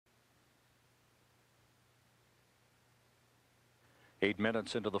8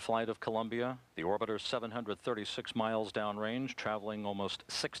 minutes into the flight of Columbia, the orbiter 736 miles downrange, traveling almost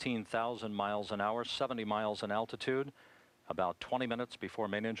 16,000 miles an hour, 70 miles in altitude, about 20 minutes before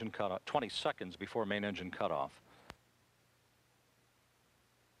main engine cutoff, 20 seconds before main engine cutoff.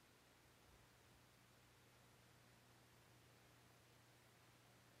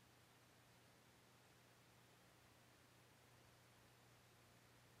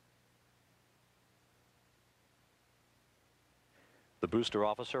 The booster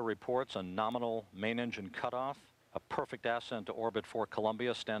officer reports a nominal main engine cutoff, a perfect ascent to orbit for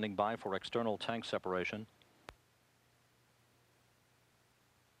Columbia, standing by for external tank separation.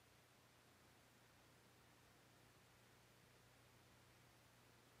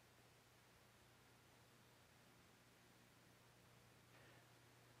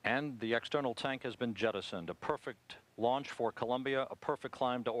 And the external tank has been jettisoned. A perfect launch for Columbia, a perfect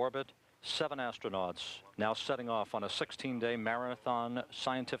climb to orbit. 7 astronauts now setting off on a 16-day marathon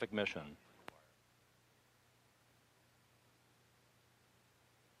scientific mission.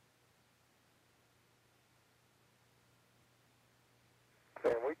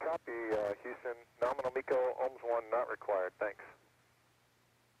 And we copy, Houston. Nominal MECO, ohms 1 not required. Thanks.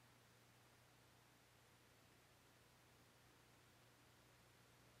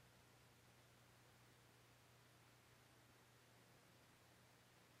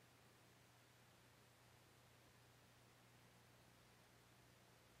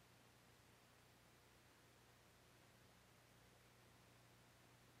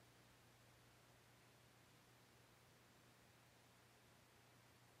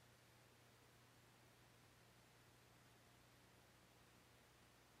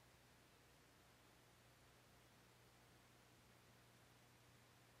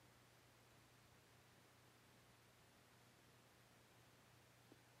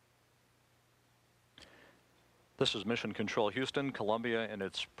 This is Mission Control Houston, Columbia in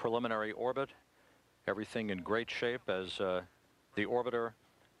its preliminary orbit. Everything in great shape as the orbiter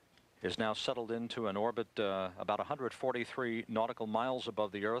is now settled into an orbit about 143 nautical miles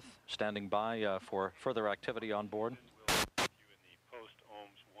above the Earth, standing by for further activity on board. We'll you in the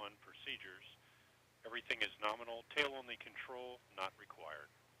post-ohms 1 procedures. Everything is nominal, tail-only control not required.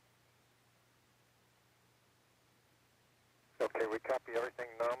 Okay, we copy everything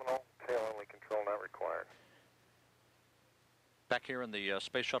nominal, tail-only control not required. Back here in the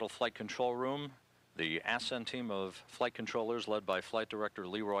Space Shuttle Flight Control Room, the ascent team of flight controllers led by Flight Director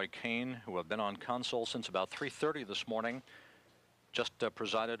Leroy Kane, who have been on console since about 3:30 this morning, just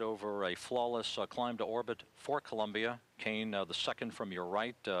presided over a flawless climb to orbit for Columbia. Kane, the second from your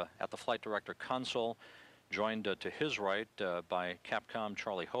right at the Flight Director console, joined to his right by Capcom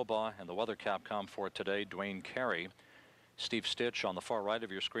Charlie Hobaugh and the Weather Capcom for today, Dwayne Carey. Steve Stitch on the far right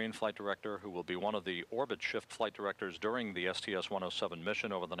of your screen, Flight Director, who will be one of the orbit shift flight directors during the STS-107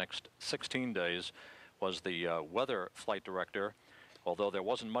 mission over the next 16 days, was the weather flight director. Although there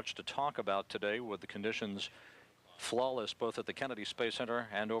wasn't much to talk about today with the conditions flawless both at the Kennedy Space Center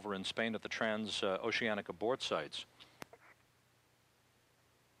and over in Spain at the Transoceanic abort sites.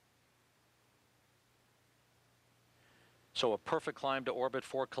 So a perfect climb to orbit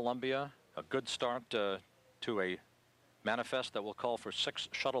for Columbia, a good start to a manifest that will call for 6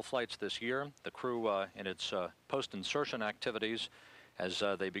 shuttle flights this year. The crew in its post-insertion activities as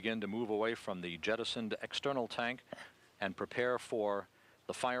they begin to move away from the jettisoned external tank and prepare for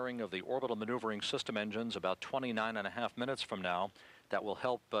the firing of the orbital maneuvering system engines about 29.5 minutes from now. That will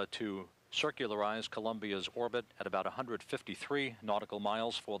help to circularize Columbia's orbit at about 153 nautical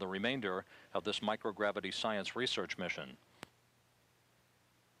miles for the remainder of this microgravity science research mission.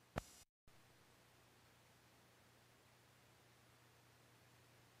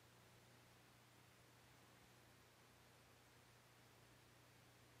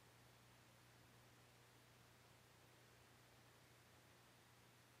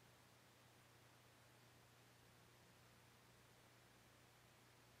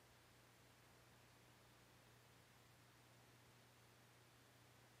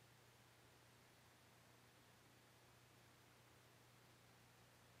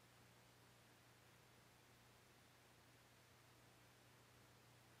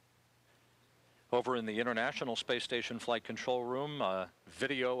 Over in the International Space Station Flight Control Room,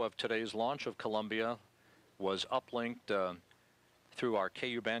 video of today's launch of Columbia was uplinked through our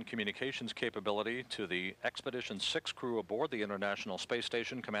KU band communications capability to the Expedition 6 crew aboard the International Space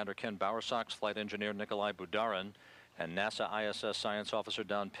Station, Commander Ken Bowersox, Flight Engineer Nikolai Budarin, and NASA ISS Science Officer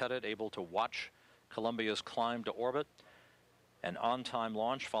Don Pettit, able to watch Columbia's climb to orbit. An on-time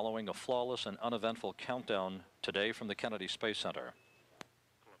launch following a flawless and uneventful countdown today from the Kennedy Space Center.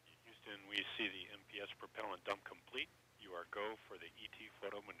 Houston, we see the MPS propellant dump complete. You You are go for the ET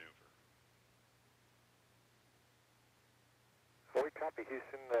photo maneuver. We copy,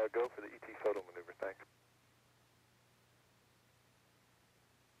 Houston. Go for the ET photo maneuver. Thanks.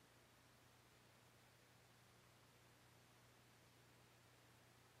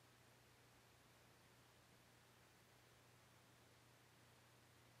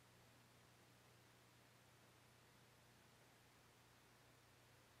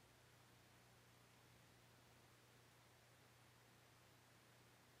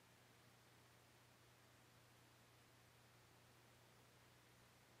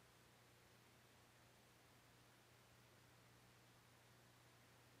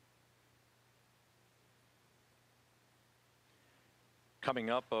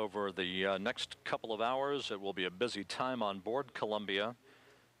 Coming up over the next couple of hours, it will be a busy time on board Columbia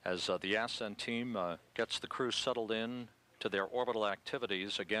as the ascent team gets the crew settled in to their orbital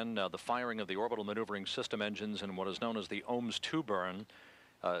activities. Again, the firing of the orbital maneuvering system engines in what is known as the OMS 2 burn,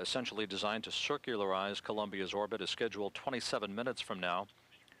 essentially designed to circularize Columbia's orbit, is scheduled 27 minutes from now.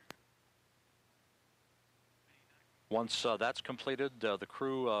 Once that's completed, the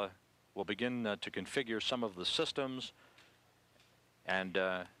crew will begin to configure some of the systems and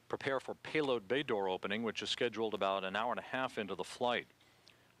prepare for payload bay door opening, which is scheduled about an hour and a half into the flight.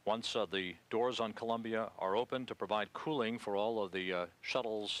 Once the doors on Columbia are open to provide cooling for all of the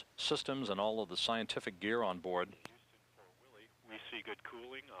shuttle's systems and all of the scientific gear on board. Houston for Willie, we see good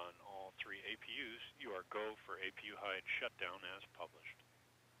cooling on all 3 APUs. You are go for APU hide shutdown as published.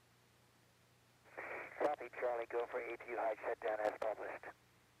 Copy, Charlie. Go for APU hide shutdown as published.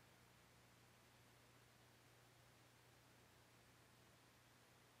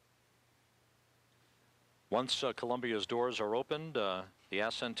 Once Columbia's doors are opened, the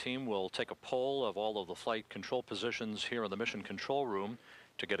ascent team will take a poll of all of the flight control positions here in the mission control room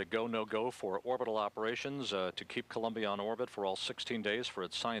to get a go, no-go for orbital operations to keep Columbia on orbit for all 16 days for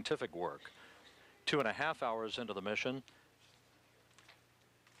its scientific work. 2.5 hours into the mission,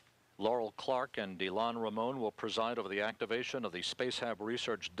 Laurel Clark and Ilan Ramon will preside over the activation of the Space Hab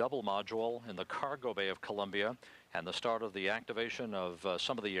Research Double Module in the cargo bay of Columbia and the start of the activation of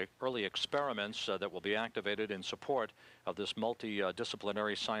some of the early experiments that will be activated in support of this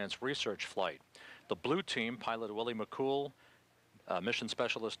multidisciplinary science research flight. The blue team, pilot Willie McCool, mission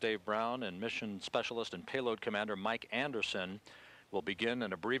specialist Dave Brown, and mission specialist and payload commander Mike Anderson, will begin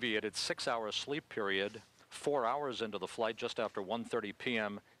an abbreviated 6-hour sleep period 4 hours into the flight just after 1:30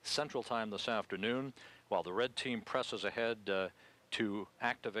 p.m. Central Time this afternoon, while the red team presses ahead to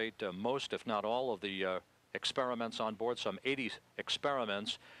activate most, if not all, of the experiments on board, some 80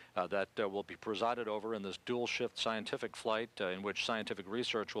 experiments that will be presided over in this dual-shift scientific flight in which scientific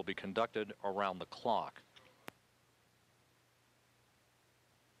research will be conducted around the clock.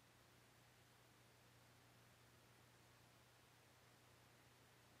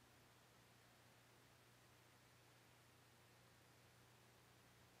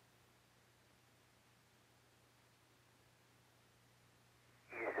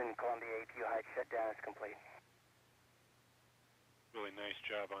 Columbia APU hide shutdown is complete. Really nice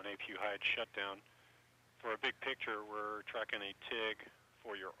job on APU hide shutdown. For a big picture, we're tracking a TIG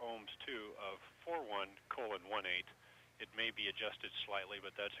for your OMS 2 of 41:18. It may be adjusted slightly,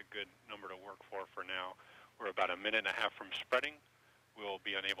 but that's a good number to work for now. We're about a minute and a half from spreading. We'll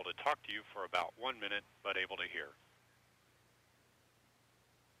be unable to talk to you for about 1 minute, but able to hear.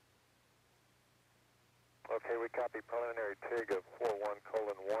 Okay, we copy preliminary TIG of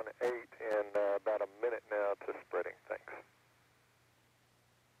 41:18 and about a minute now to spreading. Thanks.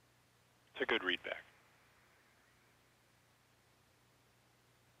 It's a good readback.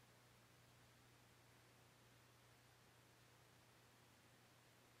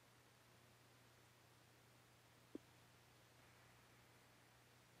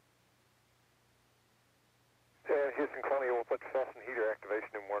 Houston, Columbia, we'll put thrust and heater activation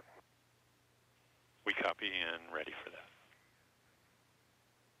in work. We copy and ready for that.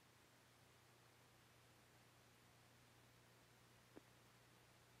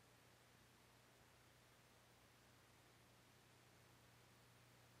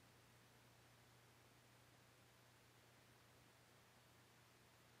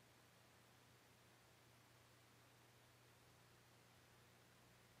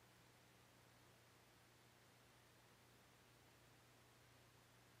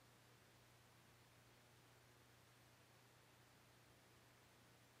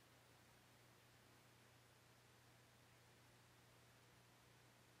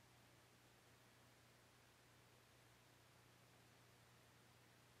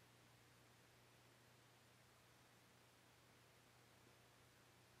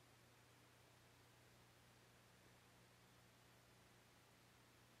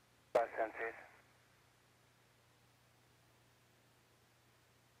 Bus sensors.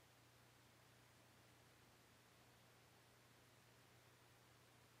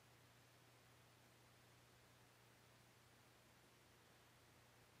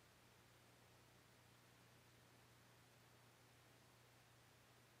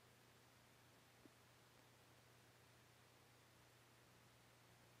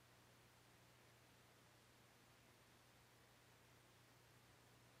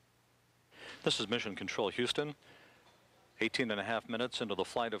 This is Mission Control Houston. 18.5 minutes into the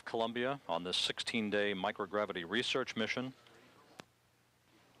flight of Columbia on this 16-day microgravity research mission.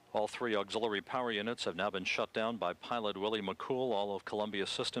 All 3 auxiliary power units have now been shut down by pilot Willie McCool. All of Columbia's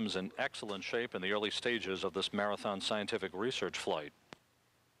systems in excellent shape in the early stages of this marathon scientific research flight.